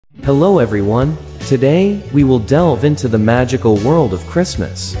Hello everyone, today we will delve into the magical world of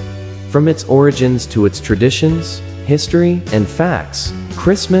Christmas. From its origins to its traditions, history, and facts,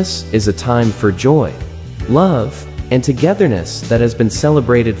 Christmas is a time for joy, love, and togetherness that has been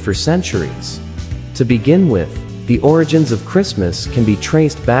celebrated for centuries. To begin with, the origins of Christmas can be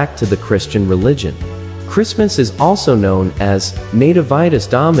traced back to the Christian religion. Christmas is also known as Nativitas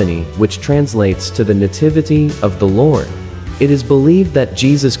Domini, which translates to the Nativity of the Lord. It is believed that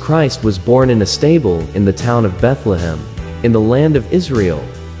Jesus Christ was born in a stable in the town of Bethlehem, in the land of Israel,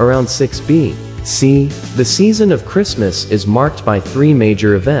 around 6 B.C. The season of Christmas is marked by three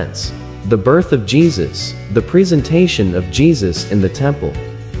major events: the birth of Jesus, the presentation of Jesus in the temple,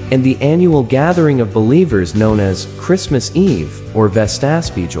 and the annual gathering of believers known as Christmas Eve or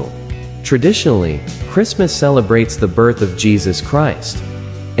Vespaspijl. Traditionally, Christmas celebrates the birth of Jesus Christ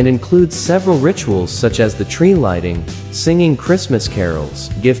and includes several rituals such as the tree lighting, singing Christmas carols,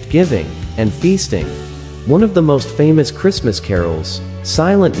 gift-giving, and feasting. One of the most famous Christmas carols,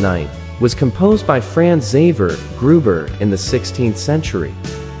 Silent Night, was composed by Franz Xaver Gruber in the 16th century.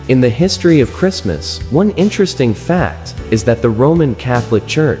 In the history of Christmas, one interesting fact is that the Roman Catholic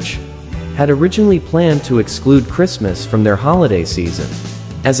Church had originally planned to exclude Christmas from their holiday season,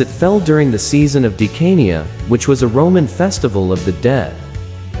 as it fell during the season of Decania, which was a Roman festival of the dead.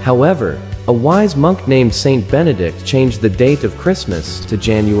 However, a wise monk named Saint Benedict changed the date of Christmas to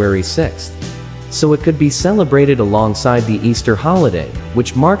January 6th, so it could be celebrated alongside the Easter holiday,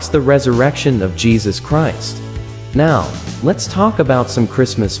 which marks the resurrection of Jesus Christ. Now, let's talk about some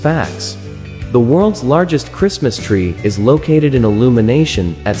Christmas facts. The world's largest Christmas tree is located in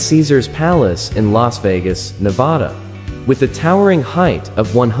Illumination at Caesar's Palace in Las Vegas, Nevada, with a towering height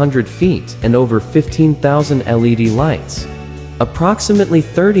of 100 feet and over 15,000 LED lights. Approximately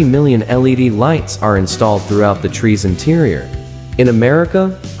 30 million LED lights are installed throughout the tree's interior. In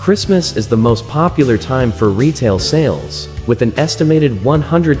America, Christmas is the most popular time for retail sales, with an estimated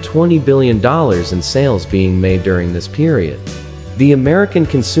 $120 billion in sales being made during this period. The American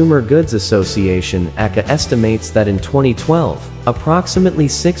Consumer Goods Association (ACA) estimates that in 2012, approximately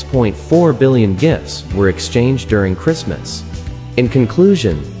 6.4 billion gifts were exchanged during Christmas. In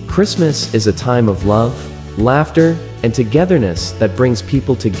conclusion, Christmas is a time of love, laughter, and togetherness that brings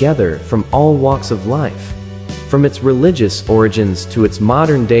people together from all walks of life. From its religious origins to its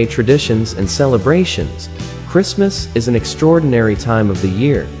modern-day traditions and celebrations, Christmas is an extraordinary time of the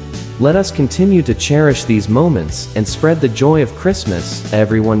year. Let us continue to cherish these moments and spread the joy of Christmas to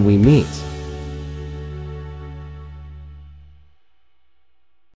everyone we meet.